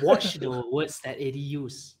is watch the words that Eddie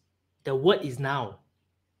use. The word is now.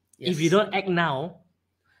 If you Yes. don't act now,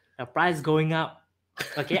 the price going up.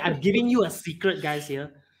 Okay, I'm giving you a secret, guys.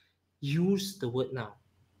 Here, use the word now.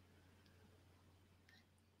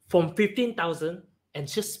 From 15,000, and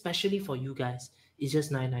just specially for you guys, it's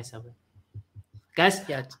just 997. Guys,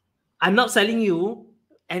 Yeah. I'm not selling you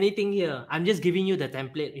anything here. I'm just giving you the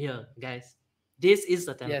template here, guys. This is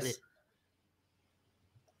the template. Yes.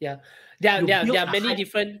 Yeah. There, You there, build there are the many hype,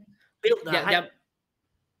 different. build the hype, Yeah.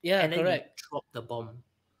 Yeah. and then you Correct. drop the bomb.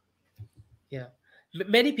 Yeah.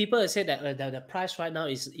 Many people say that the price right now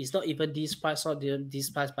is not even this price, not this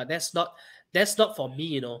price, but that's not for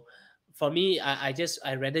me. For me, I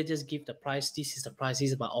rather just give the price. This is the price.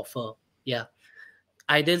 This is my offer. Yeah.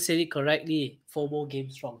 I didn't say it correctly. FOMO game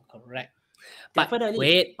strong. Correct. But Definitely.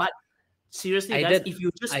 wait, But seriously, I guys, didn't. if you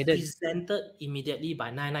I just didn't. presented immediately by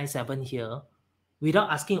 997 here, without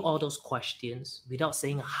asking all those questions, without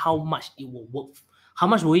saying how much it will work, how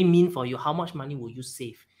much will it mean for you, how much money will you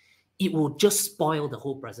save, it will just spoil the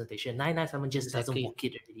whole presentation. 997 just doesn't Exactly. work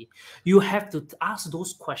it already. You have to ask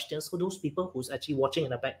those questions so those people who's actually watching in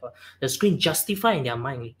the back of the screen justify in their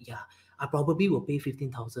mind, yeah, I probably will pay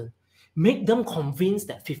 15,000. Make them convinced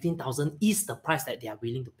that 15,000 is the price that they are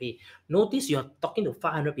willing to pay. Notice you're talking to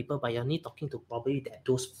 500 people, but you're only talking to probably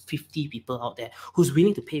those 50 people out there who's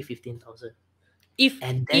willing to pay 15,000 If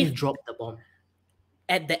and then if drop the bomb.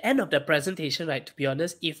 at the end of the presentation, right, to be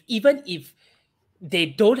honest, if even if they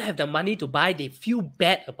don't have the money to buy, they feel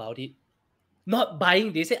bad about it. Not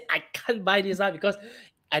buying, they say I can't buy this now because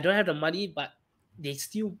I don't have the money, but they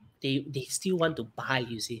still want to buy,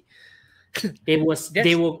 you see. They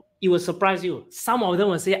That's will it will surprise you. Some of them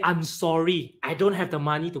will say, I'm sorry, I don't have the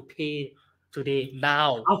money to pay today.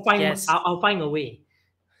 now. I'll find Yes. I'll find a way.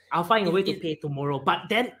 I'll find a way to It pay tomorrow. But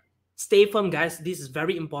then stay firm, guys. This is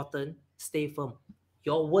very important. Stay firm.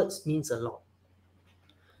 Your words means a lot.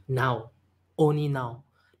 Now. Only now.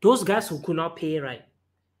 Those guys who could not pay, right?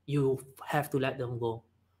 You have to let them go.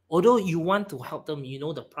 Although you want to help them, you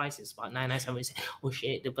know the price is about 997. You say, oh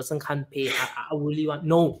shit, the person can't pay. I really want.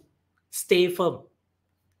 No. Stay firm.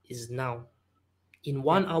 Is now. In yeah.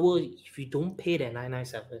 1 hour, if you don't pay that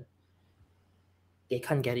 997, they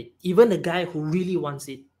can't get it. Even the guy who really wants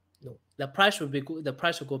it, no, The price will be good. The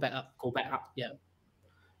price will go back up. go back up. Yeah. Okay.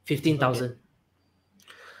 15,000.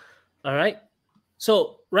 All right.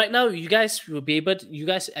 So right now, you guys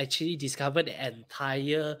actually discovered the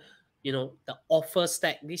entire, the offer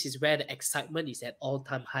stack. This is where the excitement is at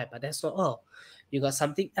all-time high. But that's not all. You got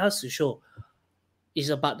something else to show. It's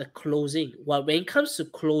about the closing. Well, when it comes to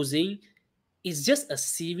closing, it's just a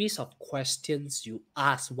series of questions you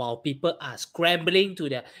ask while people are scrambling to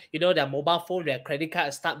their mobile phone, their credit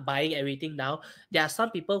card, start buying everything now. There are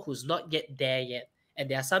some people who's not yet there yet. And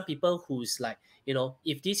there are some people who's like,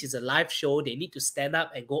 if this is a live show, they need to stand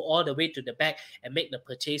up and go all the way to the back and make the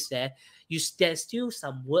purchase there. There's still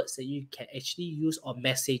some words that you can actually use on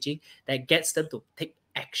messaging that gets them to take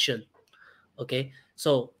action. Okay.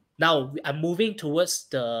 So now I'm moving towards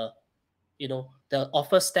the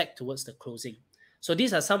offer stack towards the closing. So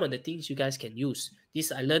these are some of the things you guys can use.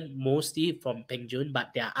 These I learned mostly from Peng Jun, but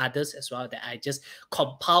there are others as well that I just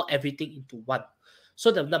compile everything into one.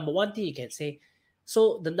 So the number one thing you can say,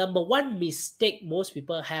 so the number one mistake most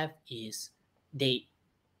people have is they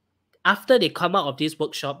after they come out of this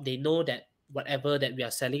workshop, they know that whatever that we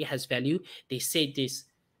are selling has value. They say this,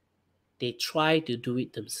 they try to do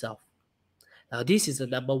it themselves. Now this is the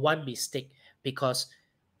number one mistake because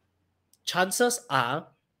chances are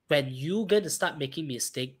when you're going to start making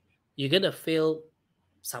mistake, you're going to fail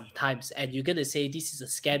sometimes and you're going to say this is a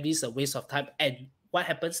scam, this is a waste of time. And what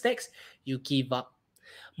happens next? You give up.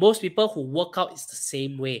 Most people who work out is the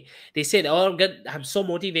same way. They say, oh, I'm so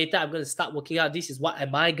motivated, I'm going to start working out. This is what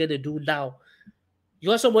am I going to do now?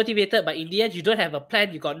 You are so motivated, but in the end, you don't have a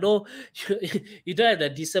plan. You got no, you don't have the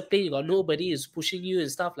discipline. You got nobody is pushing you and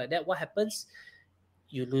stuff like that. What happens?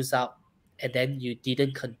 You lose out and then you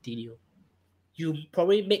didn't continue. You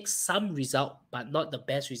probably make some result, but not the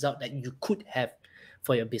best result that you could have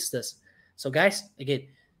for your business. So guys, again,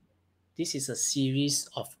 this is a series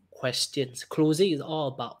of questions. Closing is all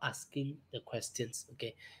about asking the questions.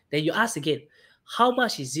 Okay. Then you ask again, how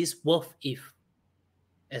much is this worth if,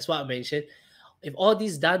 as what I mentioned, if all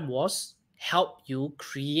this done was help you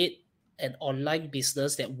create an online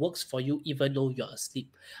business that works for you even though you're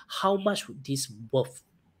asleep, how much would this worth?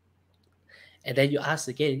 And then you ask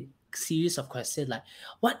again series of questions like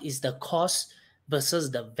what is the cost versus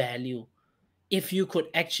the value? If you could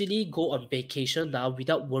actually go on vacation now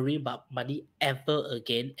without worrying about money ever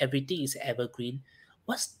again, everything is evergreen,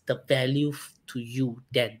 what's the value to you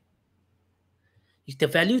then? If the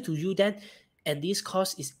value to you then and this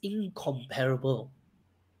cost is incomparable,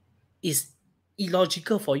 is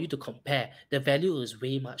illogical for you to compare. The value is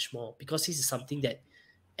way much more because this is something that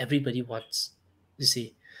everybody wants. You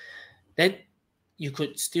see, then you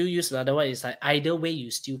could still use another one. It's like either way you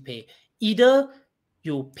still pay. Either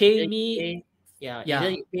you pay Either you me pay Yeah, either Yeah,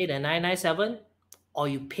 you pay the 997 or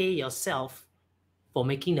you pay yourself for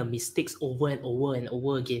making the mistakes over and over and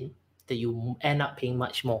over again that you end up paying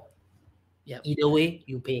much more. yeah. Either way,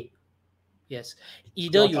 you pay. Yes.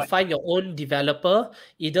 Either Your you choice. find your own developer,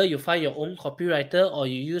 either you find your own copywriter, or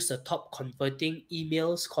you use the top converting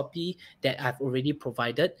emails copy that I've already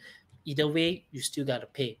provided. Either way, you still gotta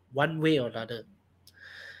pay one way or another.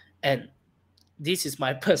 And this is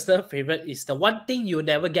my personal favorite, is the one thing you'll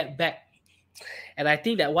never get back. And I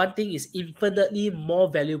think that one thing is infinitely more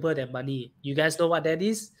valuable than money. You guys know what that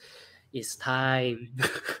is? It's time.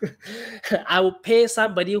 I will pay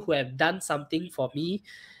somebody who have done something for me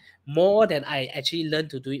more than I actually learned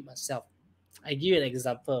to do it myself. I give you an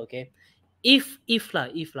example, okay? If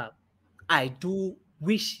I do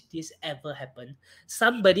wish this ever happened,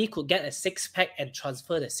 somebody could get a six pack and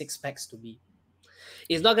transfer the six packs to me.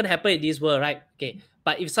 It's not gonna happen in this world, right? Okay.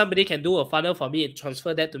 But if somebody can do a funnel for me and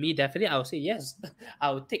transfer that to me, definitely I'll say yes.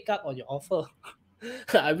 I will take up on your offer.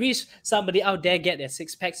 I wish somebody out there get their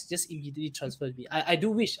six packs just immediately transfer to me. I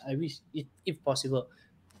do wish, if possible.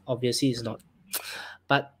 Obviously, it's not.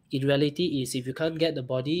 But in reality, is if you can't get the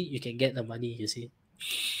body, you can get the money. You see.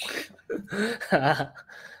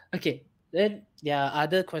 Okay. Then there are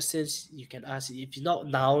other questions you can ask. If not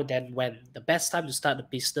now, then when? The best time to start the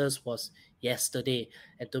business was yesterday.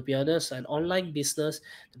 And to be honest, an online business,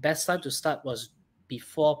 the best time to start was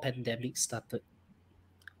before pandemic started.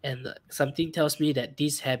 And something tells me that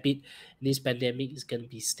this habit, this pandemic is going to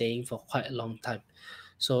be staying for quite a long time.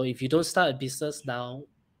 So if you don't start a business now,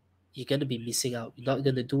 you're going to be missing out. You're not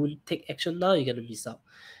going to take action now, you're going to miss out.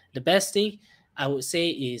 The best thing I would say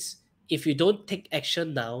is, if you don't take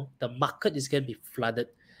action now, the market is going to be flooded,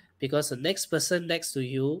 because the next person next to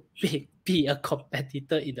you may be a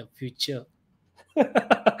competitor in the future.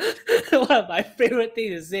 One of my favorite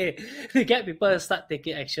things to say, to get people to start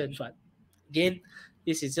taking action. But again,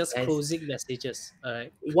 this is just Guys, closing messages. All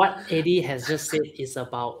right. what Eddie has just said is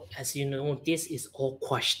about, as you know, this is all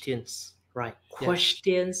questions, right? Yeah.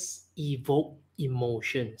 Questions evoke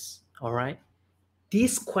emotions, all right?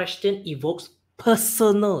 This question evokes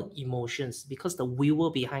personal emotions because the viewer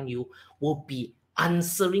behind you will be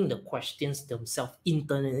answering the questions themselves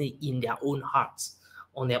internally in their own hearts,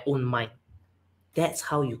 on their own mind. That's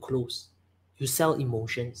how you close. You sell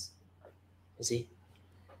emotions. You see,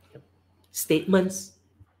 statements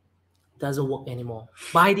doesn't work anymore.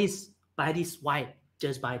 Buy this, buy this. Why?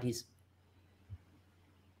 Just buy this.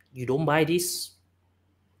 You don't buy this,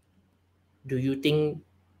 do you think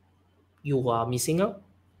you are missing out?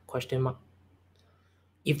 Question mark.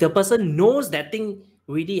 If the person knows that thing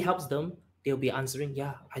really helps them, they'll be answering,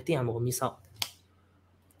 yeah, I think I'm gonna miss out.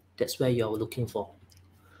 That's where you're looking for.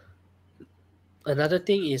 Another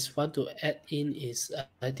thing is want to add in is,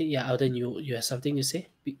 I think, yeah, Alden, you have something to say.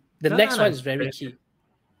 The No, no, next no. one is very key.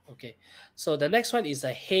 Okay, so the next one is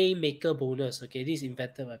a haymaker bonus. Okay, this is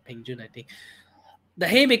invented by Peng Jun, I think. The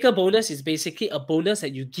haymaker bonus is basically a bonus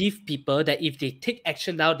that you give people that if they take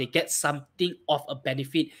action now, they get something of a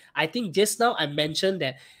benefit. I think just now I mentioned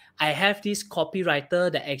that I have this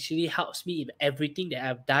copywriter that actually helps me in everything that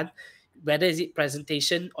I've done, whether is it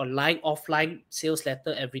presentation, online, offline, sales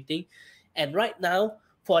letter, everything. And right now,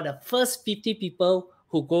 for the first 50 people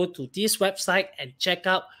who go to this website and check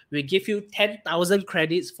out, we give you 10,000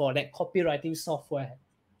 credits for that copywriting software.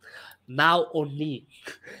 Now only.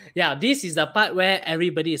 Yeah, this is the part where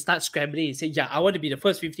everybody starts scrambling and say, yeah, I want to be the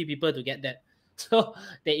first 50 people to get that. So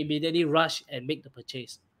they immediately rush and make the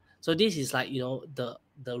purchase. So this is like,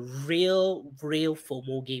 the real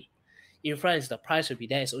FOMO game. In front is the price will be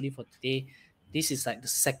there. It's only for today. This is like the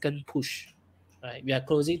second push. Right? We are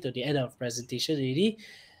closing to the end of presentation already.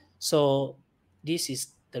 So this is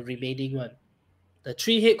the remaining one. The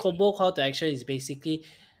three-hit combo call to action is basically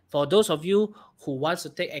for those of you who wants to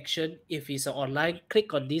take action. If it's online,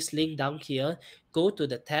 click on this link down here, go to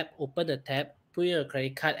the tab, open the tab, put in your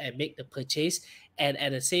credit card and make the purchase. And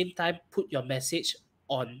at the same time, put your message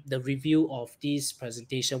on the review of this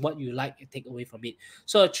presentation, what you like to take away from it.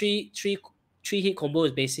 So a three hit combo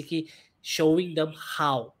is basically showing them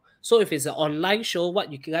how. So if it's an online show,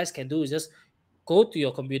 what you guys can do is just go to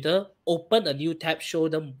your computer, open a new tab, show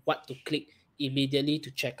them what to click immediately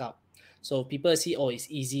to check out. So people see, oh,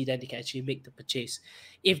 it's easy, then they can actually make the purchase.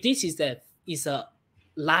 If this is a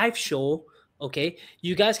live show, okay,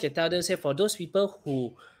 you guys can tell them, say, for those people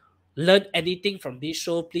who learn anything from this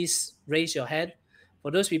show, please raise your hand.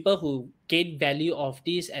 For those people who gain value of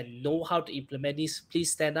this and know how to implement this,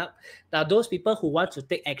 please stand up. Now, those people who want to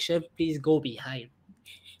take action, please go behind.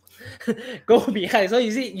 Go behind. So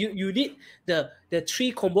you see, you need the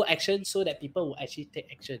three combo action so that people will actually take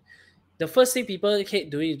action. The first thing people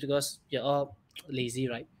hate doing is because you're all Lazy,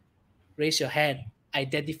 right? Raise your hand.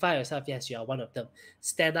 Identify yourself. Yes, you are one of them.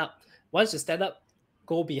 Stand up. Once you stand up,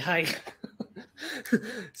 go behind.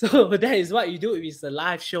 So that is what you do if it's a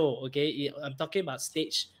live show. Okay, I'm talking about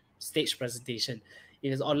stage presentation.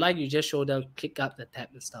 If it's online, you just show them, click up the tab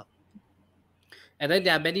and stuff. And then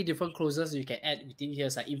there are many different clauses you can add within here.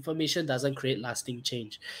 It's like information doesn't create lasting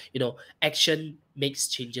change. Action makes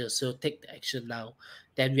changes. So take the action now.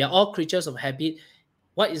 Then we are all creatures of habit.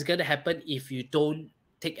 What is gonna happen if you don't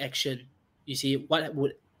take action? You see, what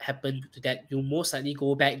would happen to that? You most likely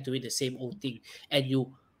go back doing the same old thing, and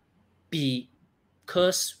you be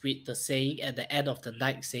cursed with the saying at the end of the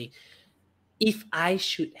night, saying, "If I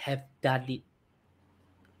should have done it."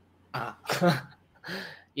 Ah.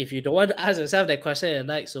 If you don't want to ask yourself that question at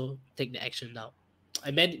night, so take the action now.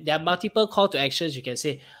 I mean, there are multiple call to actions. You can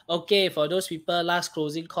say, okay, for those people, last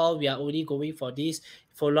closing call, we are only going for this,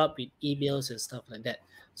 follow up with emails and stuff like that.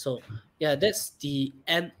 So, yeah, that's the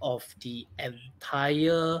end of the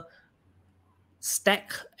entire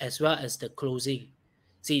stack as well as the closing.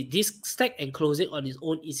 See, this stack and closing on its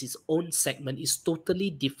own is its own segment. It's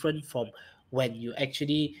totally different from when you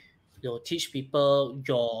actually teach people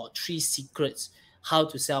your 3 secrets, how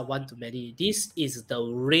to sell one to many. This is the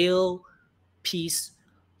real piece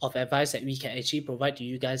of advice that we can actually provide to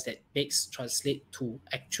you guys that makes translate to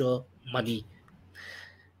actual money.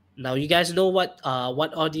 Now you guys know what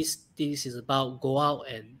all these things is about. Go out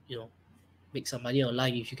and make some money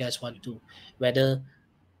online if you guys want to. Whether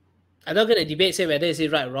I'm not gonna debate say whether is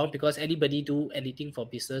it right or wrong, because anybody do anything for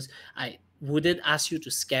business. I wouldn't ask you to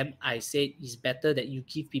scam. I say it's better that you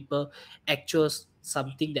give people actual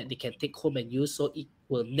something that they can take home and use, so it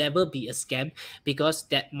will never be a scam, because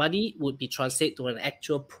that money would be translated to an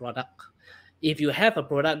actual product. If you have a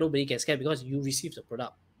product, nobody can scam because you receive the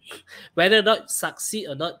product. Whether or not succeed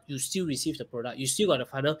or not, you still receive the product. You still got the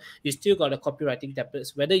funnel. You still got the copywriting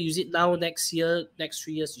templates. Whether you use it now, next year, next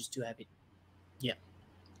 3 years, you still have it. Yeah.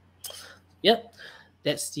 Yep,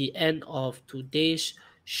 that's the end of today's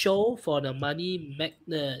show for the money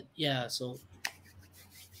magnet. Yeah, so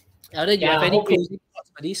Elden, you Yeah, have I any hope you closing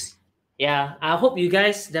thoughts for this? Yeah, I hope you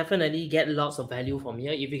guys definitely get lots of value from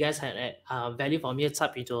here. If you guys had value from here,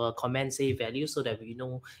 type into a comment, say value, so that we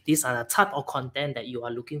know these are the type of content that you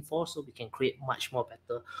are looking for, so we can create much more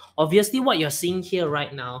better. Obviously, what you're seeing here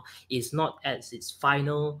right now is not as its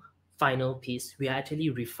final piece. We are actually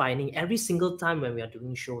refining every single time when we are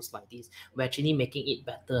doing shows like this. We're actually making it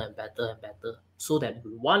better and better and better, so that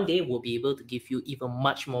one day we'll be able to give you even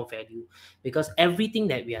much more value, because everything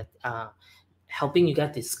that we are helping you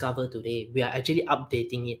guys discover today, we are actually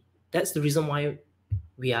updating it. That's the reason why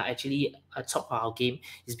we are actually at top of our game,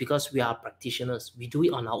 is because we are practitioners. We do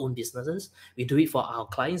it on our own businesses. We do it for our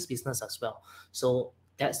clients' business as well. So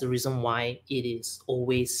that's the reason why it is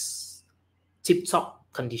always tip-top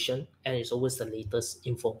condition, and it's always the latest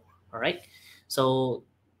info. All right. So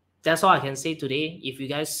that's all I can say today. If you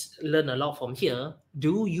guys learn a lot from here,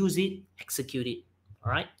 do use it, execute it.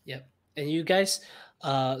 All right. Yep. And you guys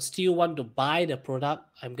still want to buy the product,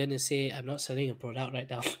 I'm gonna say I'm not selling a product right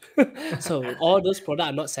now. So all those products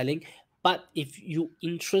I'm not selling. But if you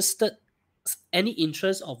interested, any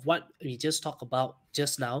interest of what we just talked about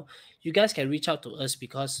just now, you guys can reach out to us,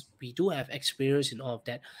 because we do have experience in all of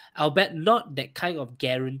that. I'll bet not that kind of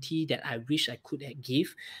guarantee that I wish I could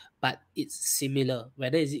give, but it's similar.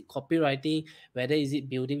 Whether is it copywriting, whether is it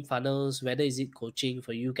building funnels, whether is it coaching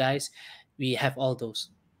for you guys, we have all those.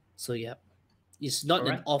 So yeah, it's All not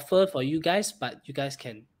an right. offer for you guys, but you guys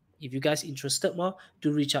can, if you guys interested more,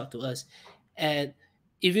 do reach out to us. And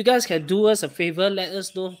if you guys can do us a favor, let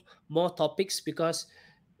us know more topics, because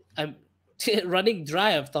I'm running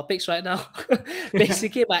dry of topics right now.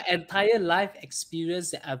 Basically, my entire life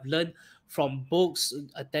experience that I've learned from books,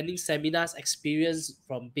 attending seminars, experience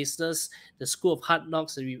from business, the School of Hard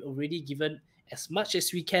Knocks, and we've already given as much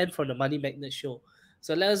as we can from the Money Magnet Show.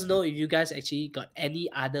 So let us know if you guys actually got any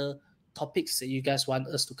other topics that you guys want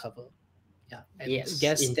us to cover. Yeah, and I Yes,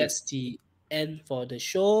 guess indeed. that's the end for the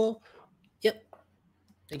show. Yep.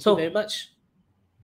 Thank you very So much.